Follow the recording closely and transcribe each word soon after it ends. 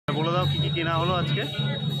কিনা হলো আজকে?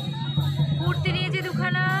 কুর্তি নিয়েছি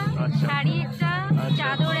দুখানা, শাড়ি একটা,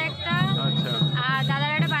 চাদর একটা, আর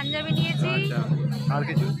দাদার একটা পাঞ্জাবি নিয়েছি। আর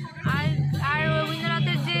কিছু? আর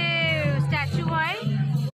রবীন্দ্রনাথের যে স্ট্যাচু হয়।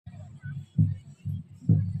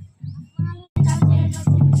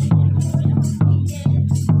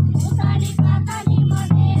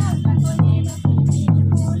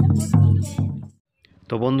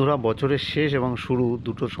 তো বন্ধুরা, বছরের শেষ এবং শুরু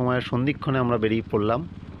দুটো সময়ের সন্ধিক্ষণে আমরা বেরিয়ে পড়লাম।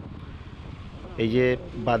 এই যে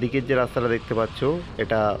বাদিকের যে রাস্তাটা দেখতে পাচ্ছ,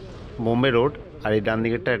 এটা বোম্বে রোড, আর এই ডান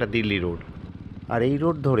দিকেরটা এটা দিল্লি রোড। আর এই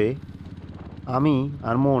রোড ধরে আমি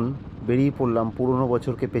আর মন বেরিয়ে পড়লাম পুরনো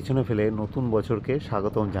বছরকে পেছনে ফেলে নতুন বছরকে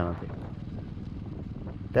স্বাগতম জানাতে।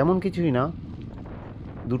 তেমন কিছুই না,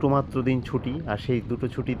 দুটো মাত্র দিন ছুটি, আর সেই দুটো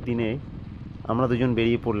ছুটির দিনে আমরা দুজন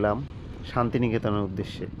বেরিয়ে পড়লাম শান্তিনিকেতনের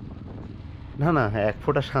উদ্দেশ্যে। না, এক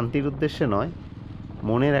ফোঁটা শান্তির উদ্দেশ্যে নয়,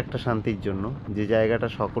 মনের একটা শান্তির জন্য, যে জায়গাটা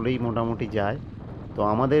সকলেই মোটামুটি যায়। তো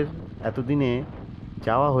আমাদের এতদিনে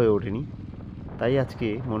যাওয়া হয়ে ওঠেনি, তাই আজকে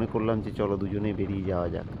মনে করলাম যে চলো দুজনে বেরিয়ে যাওয়া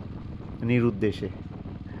যাক নিরুদ্দেশে,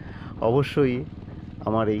 অবশ্যই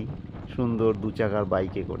আমার এই সুন্দর দু চাকার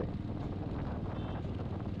বাইকে করে।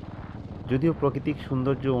 যদিও প্রাকৃতিক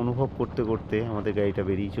সৌন্দর্য অনুভব করতে করতে আমাদের গাড়িটা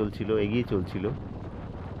এগিয়ে চলছিল,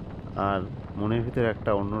 আর মনের ভিতরে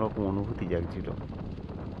একটা অন্যরকম অনুভূতি জাগছিল।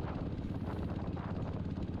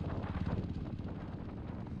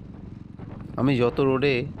 আমি যত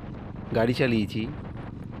রোডে গাড়ি চালিয়েছি,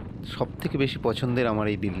 সব থেকে বেশি পছন্দের আমার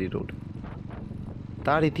এই দিল্লি রোড।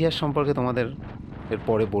 তার ইতিহাস সম্পর্কে তোমাদের এর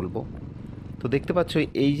পরে বলবো। তো দেখতে পাচ্ছ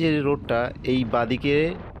এই যে রোডটা, এই বাদিকে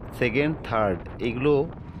সেকেন্ড, থার্ড, এগুলো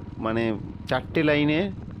মানে 4টে লাইনে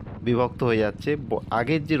বিভক্ত হয়ে যাচ্ছে।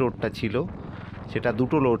 আগের যে রোডটা ছিল সেটা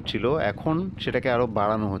 2টো রোড ছিল, এখন সেটাকে আরও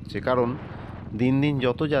বাড়ানো হচ্ছে, কারণ দিন দিন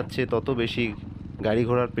যত যাচ্ছে তত বেশি গাড়ি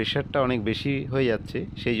ঘোড়ার প্রেশারটা অনেক বেশি হয়ে যাচ্ছে,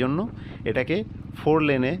 সেই জন্য এটাকে 4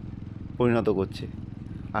 লেনে পরিণত করছে।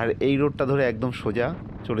 আর এই রোডটা ধরে একদম সোজা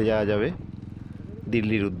চলে যাওয়া যাবে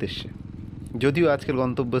দিল্লির উদ্দেশ্যে, যদিও আজকের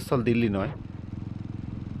গন্তব্যস্থল দিল্লি নয়।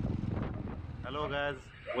 Hello guys,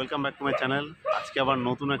 welcome back to my channel. আজকে আবার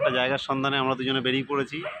নতুন একটা জায়গার সন্ধানে আমরা দুজনে বেরিয়ে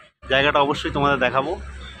পড়েছি। জায়গাটা অবশ্যই তোমাদের দেখাবো।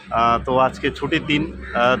 তো আজকে ছুটির দিন,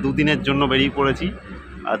 দুদিনের জন্য বেরিয়ে পড়েছি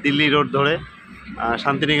দিল্লি রোড ধরে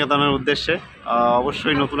শান্তিনিকেতনের উদ্দেশ্যে।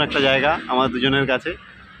 অবশ্যই নতুন একটা জায়গা আমাদের দুজনের কাছে।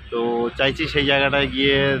 তো চাইছি সেই জায়গাটায়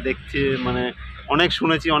গিয়ে দেখছি, মানে অনেক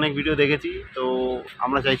শুনেছি, অনেক ভিডিও দেখেছি, তো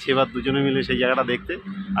আমরা চাইছি এবার দুজনে মিলে সেই জায়গাটা দেখতে।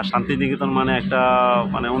 আর শান্তিনিকেতন মানে একটা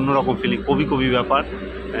মানে অন্যরকম ফিলিং, কবি ব্যাপার,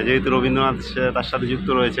 যেহেতু রবীন্দ্রনাথ তার সাথে যুক্ত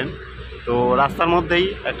রয়েছেন। তো রাস্তার মধ্যেই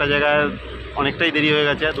একটা জায়গায় অনেকটাই দেরি হয়ে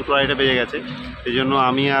গেছে, 2:30 বেজে গেছে। সেই জন্য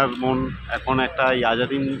আমি আর মন এখন একটা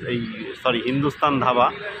হিন্দুস্তান ধাবা,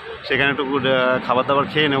 সেখানে একটু খাবার দাবার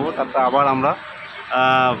খেয়ে নেবো, তারপর আবার আমরা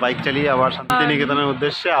বাইক চালিয়ে আবার শান্তিনিকেতনের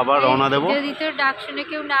উদ্দেশ্যে আবার রওনা দেবো। যদি তোর ডাক শুনে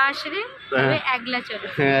কেউ না আসে রে, তবে একলা চলো।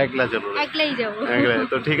 হ্যাঁ, একলাই যাবো।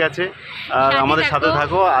 তো ঠিক আছে, আর আমাদের সাথে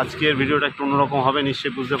থাকো। আজকের ভিডিওটা একটু অন্যরকম হবে,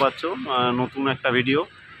 নিশ্চয়ই বুঝতে পারছো, নতুন একটা ভিডিও।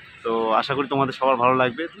 তো আশা করি তোমাদের সবার ভালো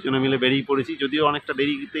লাগবে। দুজনে মিলে বেরিয়ে পড়েছি, যদিও অনেকটা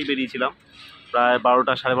দেরিতেই বেরিয়েছিলাম, প্রায়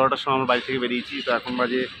 12টা সাড়ে 12টার সময় আমরা বাড়ি থেকে বেরিয়েছি। তো এখন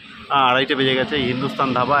বাজে 2:30 বেজে গেছে। এই হিন্দুস্তান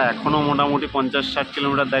ধাবা এখনও মোটামুটি 50-60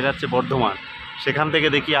 কিলোমিটার দেখাচ্ছে বর্ধমান, সেখান থেকে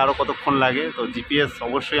দেখি আরও কতক্ষণ লাগে। তো জিপিএস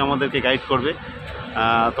অবশ্যই আমাদেরকে গাইড করবে।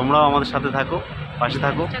 তোমরাও আমাদের সাথে থাকো, পাশে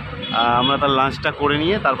থাকো। আমরা তার লাঞ্চটা করে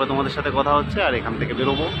নিয়ে তারপর তোমাদের সাথে কথা হচ্ছে, আর এখান থেকে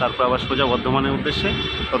বেরোবো, তারপর আবার সোজা বর্ধমানের উদ্দেশ্যে।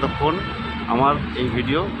 ততক্ষণ আমার এই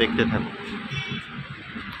ভিডিও দেখতে থাকো।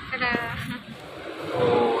 তো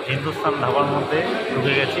হিন্দুস্তান ধাবার মধ্যে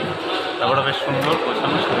ঢুকে গেছি। ধাবাটা বেশ সুন্দর,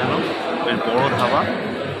 গোছানো সাজানো, বেশ বড় ধাবা,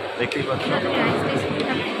 দেখতেই পাচ্ছ।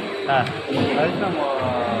 হ্যাঁ,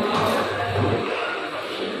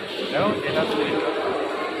 যাই হোক,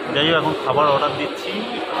 এখন খাবার অর্ডার দিচ্ছি,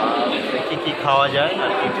 দেখি কী খাওয়া যায়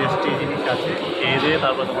আর কি টেস্টি জিনিস আছে, খেয়ে দিয়ে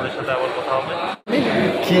তারপর তোমাদের সাথে আবার কথা হবে।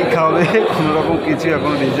 কী খাবে কোনোরকম কিছু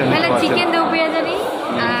এখন রিজন নেই। চিকেন দো বিরিয়ানি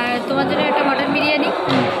আর তোমার জন্য একটা মটন বিরিয়ানি।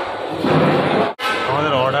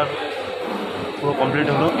 আমাদের অর্ডার পুরো কমপ্লিট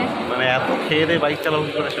হলো, মানে এত খেয়ে দিয়ে বাইক চালাবো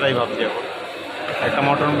কী করে সেটাই ভাবছি এখন। একটা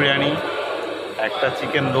মটন বিরিয়ানি, একটা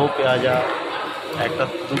চিকেন দো পেঁয়াজা,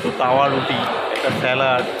 দুটো তাওয়া রুটি, একটা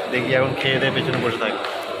স্যালাড। দেখি এখন খেয়ে দিয়ে পেছনে বসে থাকি,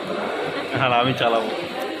 আর আমি চালাবো।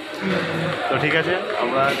 তো ঠিক আছে,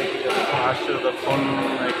 আমরা দেখি যতক্ষণ আসছে ততক্ষণ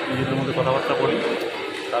একটু নিজেদের মধ্যে কথাবার্তা বলি,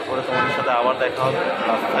 তারপরে তোমাদের সাথে আবার দেখা হবে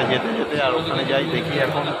রাস্তায় যেতে যেতে। আর ওখানে যাই, দেখি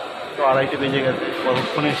এখন তো 2:30 বেজে গেছে,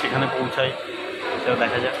 কতক্ষণে সেখানে পৌঁছাই সেটা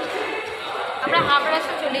দেখা যাক। আমরা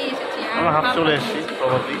হাফ চলে এসেছি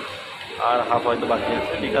প্রভাবলি, আর হাফ হয়তো বাকি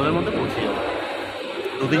আছে, বিকালের মধ্যে পৌঁছে যাবো।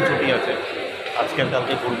 2 দিন ছুটি আছে, আজকে আর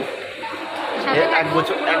কালকে ঘুরবো।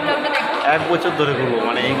 এক বছর ধরে ঘুরবো,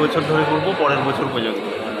 মানে এই বছর ধরে ঘুরবো, পরের বছর পর্যন্ত।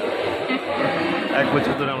 1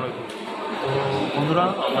 বছর ধরে আমরা ঘুরি। তো বন্ধুরা,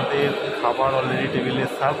 আমাদের খাবার অলরেডি টেবিলে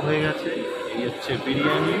সার্ভ হয়ে গেছে। এই হচ্ছে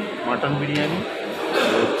বিরিয়ানি, মাটন বিরিয়ানি,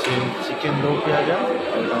 এটা হচ্ছে চিকেন দো পেঁয়াজা,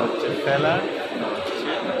 এটা হচ্ছে স্যালাড, এটা হচ্ছে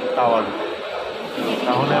তাওয়া রুটি।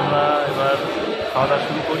 তাহলে আমরা এবার খাওয়া দাওয়া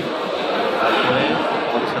শুরু করি, তারপরে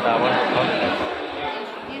আমাদের সাথে আবার কথা হবে।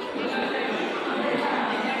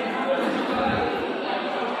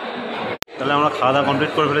 তাহলে আমরা খাওয়া দাওয়া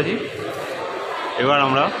কমপ্লিট করে ফেলেছি। এবার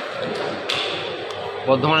আমরা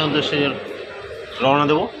বর্ধমানের উদ্দেশ্যে রওনা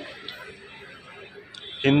দেব।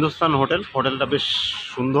 হিন্দুস্তান হোটেল, হোটেলটা বেশ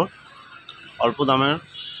সুন্দর, অল্প দামের,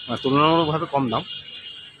 তুলনামূলকভাবে কম দাম।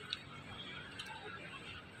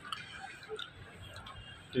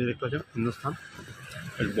 এই দেখতে পাচ্ছেন হিন্দুস্তান,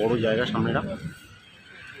 বেশ বড় জায়গা সামনেটা।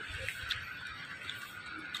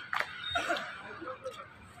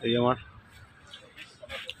 এই আমার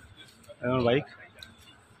বাইক,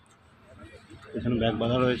 এখানে ব্যাগ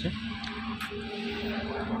বাঁধা রয়েছে।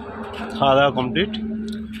 খাওয়া দাওয়া কমপ্লিট।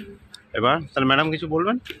 এবার তাহলে ম্যাডাম কিছু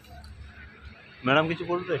বলবেন? ম্যাডাম কিছু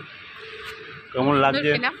বলবে? কেমন লাগছে?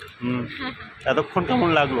 এতক্ষণ কেমন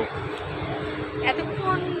লাগলো?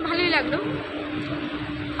 এতক্ষণ ভালোই লাগলো।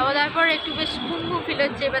 খাওয়া দাওয়ার পর একটু বেশ ঘুম ফিল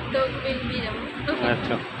হচ্ছে, এবার তো ঘুমিয়ে যাবো।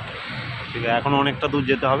 আচ্ছা ঠিক আছে, এখনো অনেকটা দূর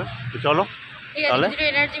যেতে হবে, তো চলো তাহলে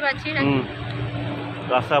এনার্জি পাচ্ছি।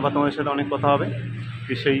 রাস্তায় আবার তোমাদের সাথে অনেক কথা হবে,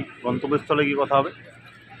 সেই গন্তব্যস্থলে গিয়ে কথা হবে।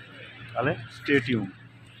 তাহলে stay tune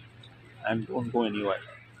and don't go anywhere.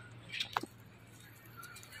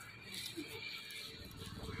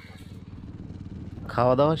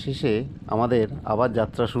 খাওয়া দাওয়া শেষে আমাদের আবার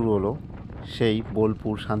যাত্রা শুরু হলো সেই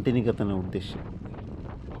বোলপুর শান্তিনিকেতনের উদ্দেশ্যে।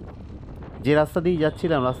 যে রাস্তা দিয়ে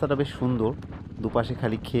যাচ্ছিলাম রাস্তাটা বেশ সুন্দর, দুপাশে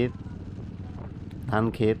খালি ক্ষেত, ধান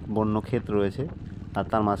ক্ষেত, বন্য ক্ষেত রয়েছে, আর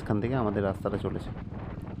তার মাঝখান থেকে আমাদের রাস্তাটা চলেছে।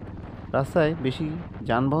 রাস্তায় বেশি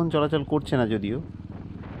যানবাহন চলাচল করছে না যদিও,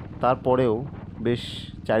 তারপরেও বেশ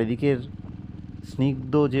চারিদিকের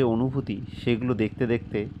স্নিগ্ধ যে অনুভূতি সেগুলো দেখতে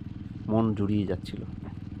দেখতে মন জুড়িয়ে যাচ্ছিল।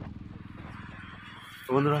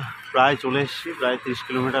 বন্ধুরা, প্রায় চলে এসেছি, প্রায় 30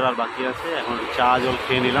 কিলোমিটার আর বাকি আছে। এখন চা জল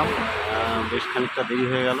খেয়ে নিলাম, বেশ খানিকটা দেরি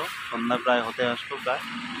হয়ে গেল, সন্ধ্যা প্রায় হতে আসলো।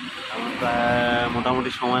 এখন প্রায়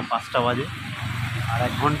মোটামুটি সময় 5টা বাজে, আর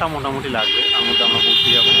 1 ঘন্টা মোটামুটি লাগবে, তার মধ্যে আমরা পৌঁছে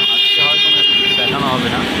যাবো। আজকে হয়তো একটু কিছু দেখানো হবে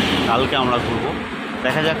না, কালকে আমরা ঘুরবো,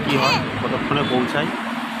 দেখা যাক কী হয়, কতক্ষণে পৌঁছাই।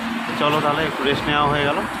 চলো তাহলে, একটু রেস্ট নেওয়া হয়ে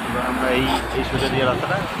গেল। এবার আমরা এই সোজা দিয়ে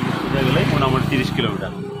রাস্তাটা সোজা গেলেই মোটামুটি 30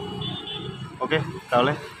 কিলোমিটার। ওকে,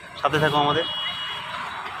 তাহলে সাথে থাকো আমাদের।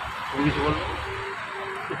 তুমি কিছু বলবো?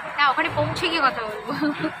 না, ওখানে পৌঁছে গিয়ে কথা বলবো।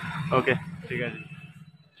 ওকে ঠিক আছে।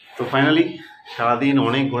 তো ফাইনালি সারাদিন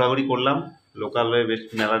অনেক ঘোরাঘুরি করলাম, লোকালে বেশ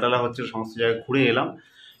মেলা টেলা হচ্ছে, সমস্ত জায়গায় ঘুরে এলাম।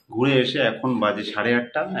 ঘুরে এসে এখন বাজে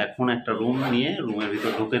 8:30। এখন একটা রুম নিয়ে রুমের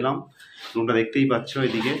ভিতর ঢুকেলাম। রুমটা দেখতেই পাচ্ছ,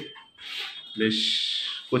 এদিকে বেশ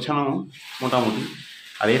গোছানো মোটামুটি।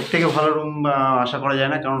 আর এর থেকে ভালো রুম আশা করা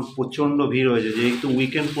যায় না, কারণ প্রচণ্ড ভিড় হয়েছে, যেহেতু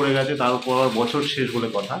উইকেন্ড পড়ে গেছে, তার উপর বছর শেষ বলে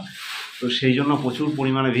কথা। তো সেই জন্য প্রচুর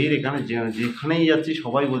পরিমাণে ভিড় এখানে, যেখানেই যাচ্ছি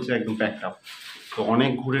সবাই বলছে একদম প্যাকড আপ। তো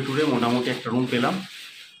অনেক ঘুরে টুরে মোটামুটি একটা রুম পেলাম।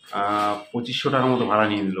 2500 টাকার মতো ভাড়া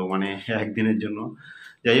নিয়ে নিল, মানে একদিনের জন্য।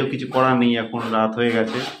 যাই হোক, কিছু করার নেই, এখন রাত হয়ে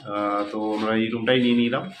গেছে। তো আমরা এই রুমটাই নিয়ে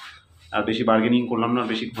নিলাম, আর বেশি বার্গেনিং করলাম না,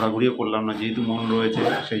 বেশি ঘোরাঘুরিও করলাম না, যেহেতু মন রয়েছে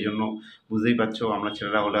সেই জন্য। বুঝতেই পারছো, আমরা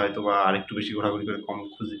ছেলেরা হলে হয়তো বা আরেকটু বেশি ঘোরাঘুরি করে কম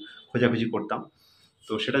খোঁজাখুঁজি করতাম।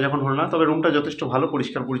 তো সেটা যখন হলো না, তবে রুমটা যথেষ্ট ভালো,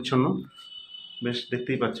 পরিষ্কার পরিচ্ছন্ন, বেশ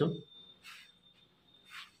দেখতেই পাচ্ছ,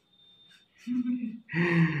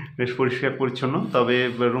 বেশ পরিষ্কার পরিচ্ছন্ন। তবে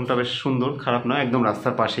রুমটা বেশ সুন্দর, খারাপ নয়, একদম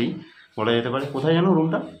রাস্তার পাশেই বলা যেতে পারে। কোথায় জানো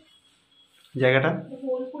রুমটা, জায়গাটা?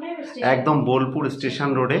 একদম বোলপুর স্টেশন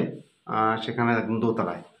রোডে, সেখানে একদম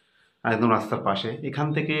দোতলায়, একদম রাস্তার পাশে। এখান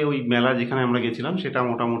থেকে ওই মেলা যেখানে আমরা গেছিলাম সেটা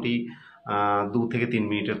মোটামুটি 2 থেকে 3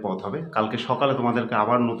 মিনিটের পথ হবে। কালকে সকালে তোমাদেরকে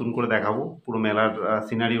আবার নতুন করে দেখাবো, পুরো মেলার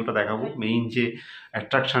সিনারিওটা দেখাবো, মেইন যে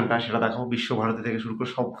অ্যাট্রাকশানটা সেটা দেখাবো, বিশ্বভারতী থেকে শুরু করে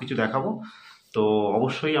সব কিছু দেখাবো। তো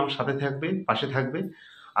অবশ্যই আমার সাথে থাকবে, পাশে থাকবে।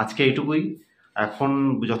 আজকে এইটুকুই, এখন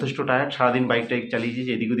যথেষ্ট টায়ার্ড, সারাদিন বাইক টাইক চালিয়েছি,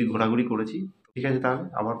 এদিক ওদিক ঘোরাঘুরি করেছি। ঠিক আছে, তাহলে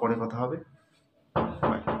আবার পরে কথা হবে।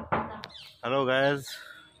 By. Hello guys,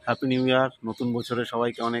 happy new year. নতুন বছরে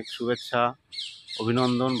সবাইকে অনেক শুভেচ্ছা,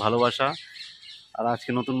 অভিনন্দন, ভালোবাসা। আর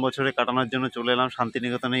আজকে নতুন বছরে কাটানোর জন্য চলে এলাম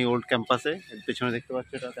শান্তিনিকেতনে, এই ওল্ড ক্যাম্পাসে। এর পেছনে দেখতে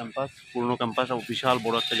পাচ্ছি এটা ক্যাম্পাস, পুরনো ক্যাম্পাস, বিশাল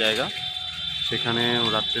বড় একটা জায়গা। সেখানে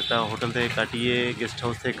রাত্রেটা হোটেল থেকে কাটিয়ে, গেস্ট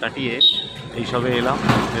হাউস থেকে কাটিয়ে এইসবে এলাম।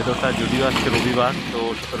 ভেতরটা যদিও আজকে রবিবার, তো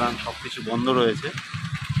সুতরাং সব কিছু বন্ধ রয়েছে।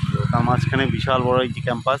 তো তার মাঝখানে বিশাল বড় এই যে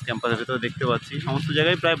ক্যাম্পাসের ভেতরে দেখতে পাচ্ছি সমস্ত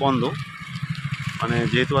জায়গায় প্রায় বন্ধ, মানে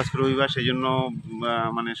যেহেতু আজকে রবিবার সেই জন্য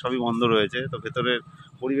মানে সবই বন্ধ রয়েছে। তো ভেতরের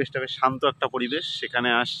পরিবেশটা বেশ শান্ত একটা পরিবেশ, সেখানে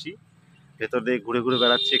আসছি, ভেতর দিয়ে ঘুরে ঘুরে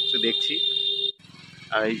বেড়াচ্ছি, একটু দেখছি।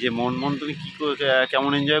 আর এই যে মন মন তুমি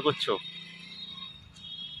কেমন এনজয় করছো?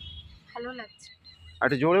 ভালো লাগছে। আর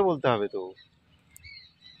একটু জোরে বলতে হবে তো।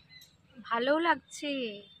 ভালো লাগছে।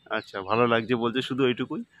 আচ্ছা, ভালো লাগছে বলতে শুধু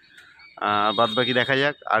ওইটুকুই, বাদ বাকি দেখা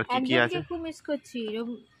যাক আর কি কি আছে। একজনকে খুব মিস করছি,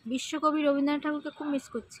 বিশ্বকবি রবীন্দ্রনাথ ঠাকুরকে খুব মিস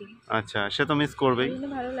করছি। আচ্ছা, সে তো মিস করবেই।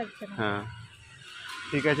 ভালো লাগছে না। হ্যাঁ,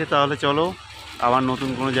 ঠিক আছে তাহলে চলো আবার নতুন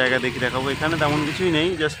কোনো জায়গা দেখাবো। এখানে তেমন কিছুই নেই,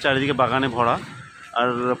 জাস্ট চারিদিকে বাগানে ভরা, আর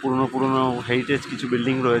পুরনো পুরনো হেরিটেজ কিছু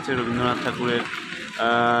বিল্ডিং রয়েছে রবীন্দ্রনাথ ঠাকুরের।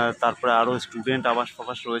 তারপরে আরও স্টুডেন্ট আবাস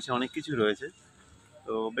ফাবাস রয়েছে, অনেক কিছু রয়েছে।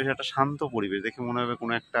 তো বেশ একটা শান্ত পরিবেশ, দেখে মনে হবে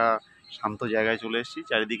কোনো একটা শান্ত জায়গায় চলে এসেছি।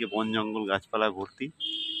 চারিদিকে বন জঙ্গল গাছপালায় ভর্তি,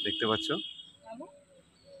 দেখতে পাচ্ছ,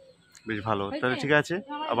 বেশ ভালো। তাহলে ঠিক আছে,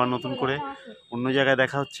 আবার নতুন করে অন্য জায়গায়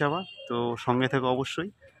দেখা হচ্ছে আবার। তো সঙ্গে থেকো অবশ্যই।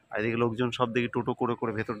 আর এদিকে লোকজন সব দিকে টোটো করে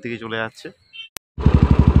করে ভেতর দিকে চলে যাচ্ছে।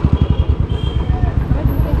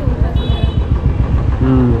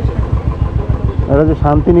 এটা হচ্ছে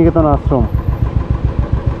শান্তিনিকেতন আশ্রম।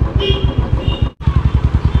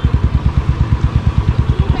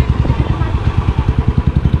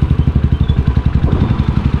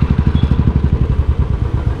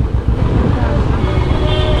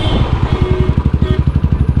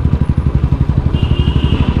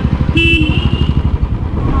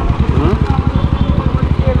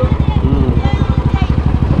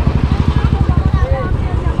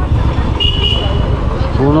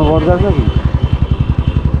 পুরোনো বরগাছ নাকি?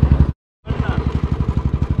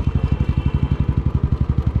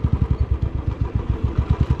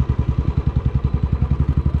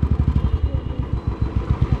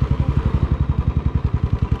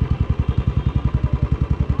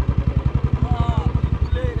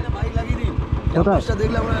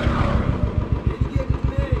 দেখলাম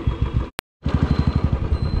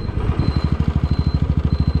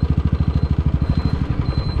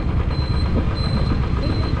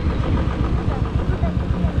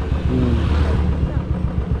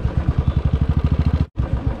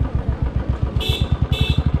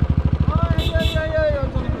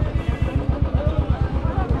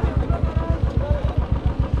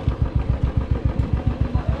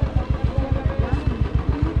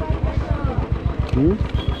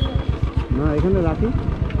না, এখানে রাখি।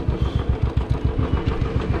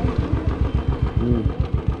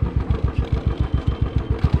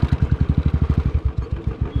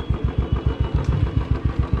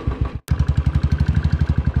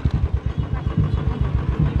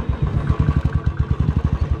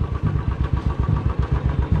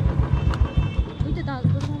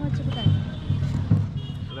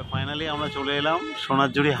 ফাইনালি আমরা চলে এলাম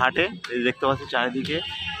সোনারঝুড়ি হাটে। এই দেখতে পাচ্ছি চারিদিকে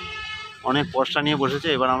অনেক পশরা নিয়ে বসেছে।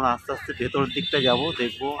 এবার আমরা আস্তে আস্তে ভেতর দিকটা যাব,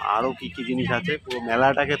 দেখবো আরও কী কী জিনিস আছে। পুরো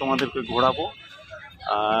মেলাটাকে তোমাদেরকে ঘোরাবো।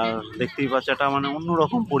 আর দেখতেই পাচ্ছ একটা মানে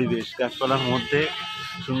অন্যরকম পরিবেশ, গাছপালার মধ্যে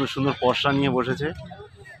সুন্দর সুন্দর পশরা নিয়ে বসেছে।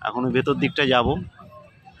 এখনও ভেতর দিকটা যাব,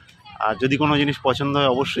 আর যদি কোনো জিনিস পছন্দ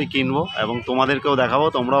হয় অবশ্যই কিনবো এবং তোমাদেরকেও দেখাবো,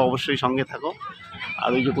 তোমরাও অবশ্যই সঙ্গে থাকো। আর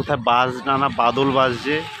ওই যে কোথায় বাস নানা বাদল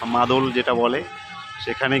বাজছে, মাদল যেটা বলে,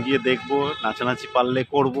 সেখানে গিয়ে দেখবো, নাচানাচি পারলে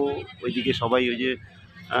করব। ওইদিকে সবাই ওই যে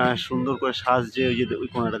সুন্দর করে সাজছে, ওই যে ওই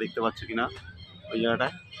কোণাটা দেখতে পাচ্ছ কিনা, ওই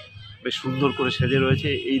জায়গাটায় বেশ সুন্দর করে সেজে রয়েছে।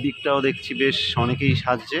 এই দিকটাও দেখছি বেশ অনেকেই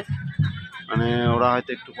সাজছে, মানে ওরা হয়তো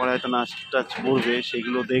একটু পরে হয়তো নাচ টাচ করবে,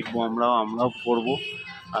 সেগুলো দেখবো আমরাও করবো।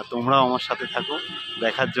 আর তোমরাও আমার সাথে থাকো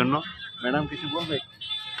দেখার জন্য। ম্যাডাম কিছু বলবে?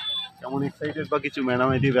 কেমন এক্সাইটেড বা কিছু? ম্যাডাম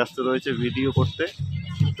এদিকে ব্যস্ত রয়েছে ভিডিও করতে।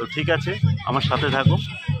 তো ঠিক আছে, আমার সাথে থাকো,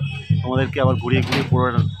 তোমাদেরকে আবার ঘুরিয়ে ঘুরিয়ে পুরো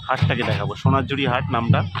হাটটাকে দেখাবো। সোনারঝুড়ি হাট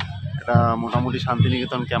নামটা, এটা মোটামুটি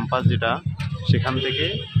শান্তিনিকেতন ক্যাম্পাস যেটা, সেখান থেকে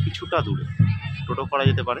কিছুটা দূরে, টোটো করা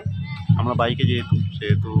যেতে পারে। আমরা বাইকে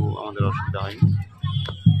সেহেতু আমাদের অসুবিধা হয়নি।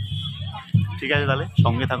 ঠিক আছে, তাহলে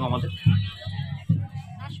সঙ্গে থাকো আমাদের।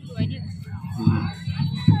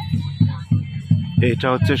 এটা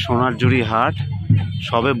হচ্ছে সোনারঝুড়ি হাট,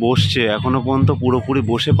 সবে বসছে, এখনো পর্যন্ত পুরোপুরি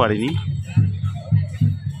বসে পারিনি।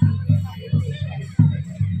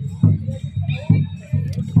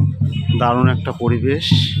 দারুণ একটা পরিবেশ।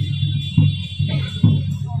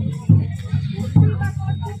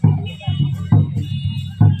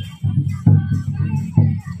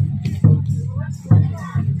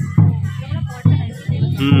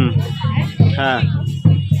 হ্যাঁ,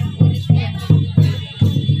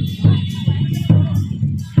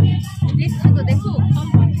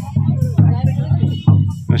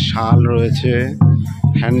 শাল রয়েছে,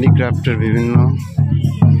 হ্যান্ডিক্রাফটের বিভিন্ন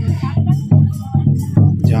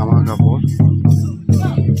জামা কাপড়,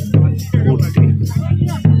 কুর্তি।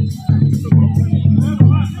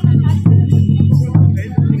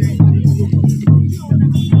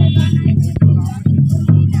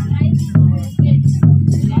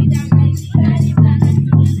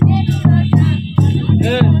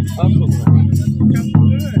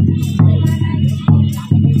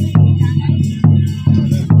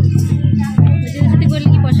 করলে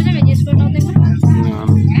কি পয়সা যাবে? জিজ্ঞেস করে নাও দেখো।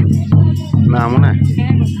 না মনে হয়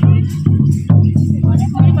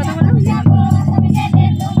কথা বলো।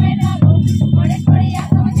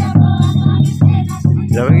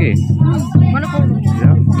 যাবে কি? মনে করবো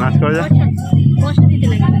নাচ করা যায়? পয়সা দিতে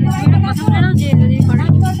লাগে। তুমি কথা বলে নাও যে যদি করো।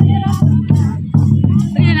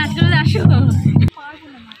 নাচ করে আসো।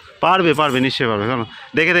 পারবে পারবে, নিশ্চয়ই পারবে। কেন,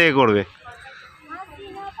 দেখে দেখে করবে।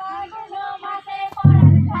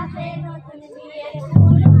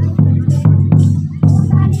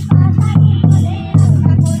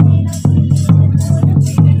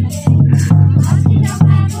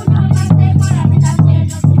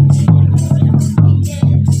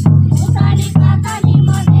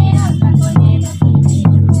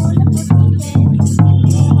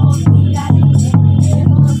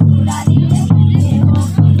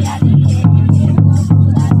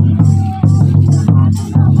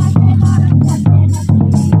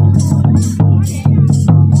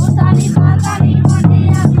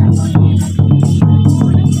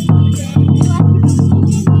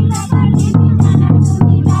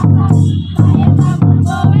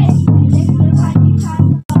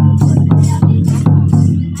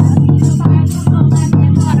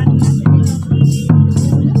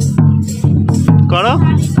 করো।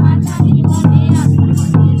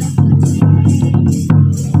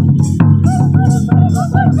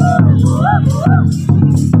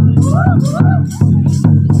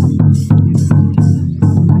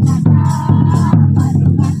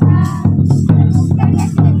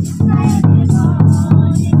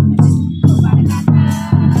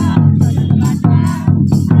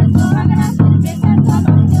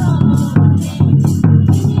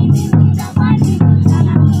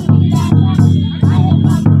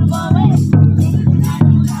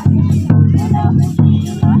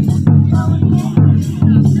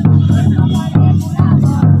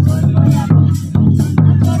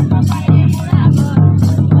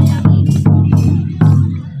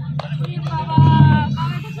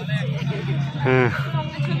 হ্যাঁ,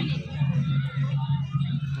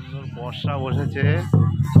 সুন্দর বর্ষা বসেছে,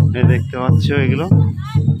 এই দেখতে পাচ্ছ এগুলো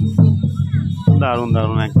দারুণ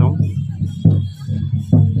দারুণ একদম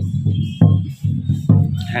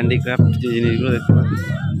হ্যান্ডিক্রাফট যে জিনিসগুলো দেখতে পাচ্ছি।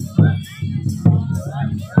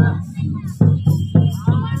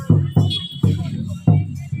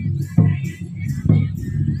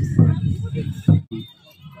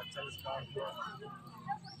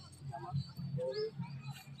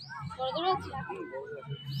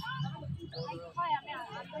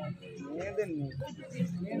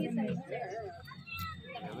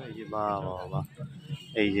 বাহ বাহ বাহ,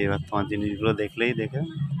 এই যে এবার তোমার জিনিসগুলো দেখলেই দেখে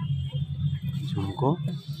ঝুমকো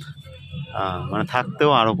মানে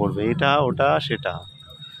থাকতেও আরো পড়বে, এটা ওটা সেটা,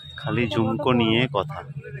 খালি ঝুমকো নিয়ে কথা।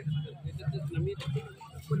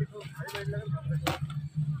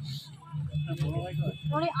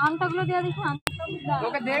 আমটাগুলো দেওয়া দেখি,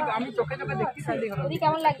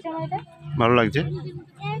 কেমন লাগছে আমার এটা? ভালো লাগছে,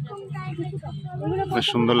 বেশ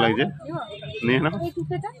সুন্দর লাগছে, নিয়ে নাও।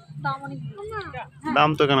 দাম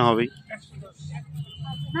তো কেন হবেই।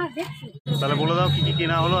 তাহলে বলে দাও কি কি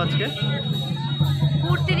কেনা হলো আজকে।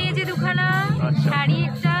 কুর্তি নিয়েছি দুখানা, শাড়ি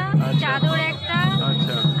একটা, চাদর একটা,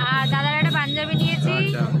 আর দাদার একটা পাঞ্জাবি নিয়েছি।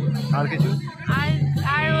 আর কিছু?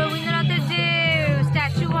 আর রবীন্দ্রনাথের যে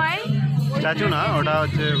স্ট্যাচু হয়, স্ট্যাচু না, ওটা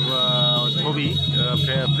হচ্ছে ছবি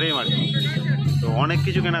ফ্রেম আর কি। তো অনেক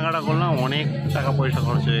কিছু কেনাকাটা করলাম, অনেক টাকা পয়সা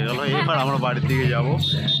খরচ হয়ে গেল। এবার আমরা বাড়ির দিকে যাব,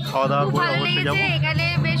 খাওয়া দাওয়া করে অবশ্যই যাবো। এখানে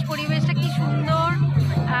বেশ পরিবেশটা কি সুন্দর,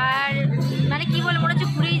 আর মানে কি বলে মনে হচ্ছে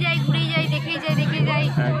ঘুরেই যাই দেখেই যাই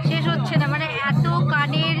শেষ হচ্ছে না। মানে এত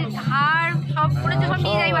কানের হার সব মনে হচ্ছে সব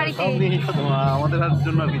নিয়ে যাই বাড়িতে, আমাদের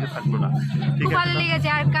জন্য আর কিছু থাকলো না। খুব ভালো লেগেছে।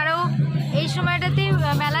 আর কারো এই সময়টাতে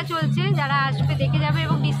মেলা চলছে, যারা আসবে দেখে যাবে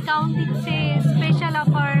এবং ডিসকাউন্ট দিচ্ছে, স্পেশাল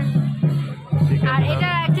অফার। আর এটা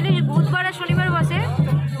অ্যাকচুয়ালি বুধবার আর শনিবার বসে,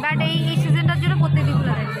 বাট এই সিজনটার জন্য প্রত্যেকদিন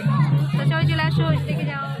খোলা থাকবে। তো সবাই চলে আসো, দেখে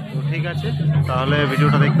যাও। ঠিক আছে, তাহলে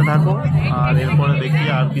ভিডিওটা দেখতে থাকো, আর এরপরে দেখি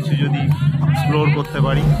আর কিছু যদি এক্সপ্লোর করতে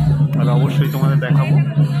পারি তাহলে অবশ্যই তোমাদের দেখাবো।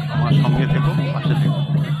 আমার সঙ্গে থেকো, পাশে থেকো।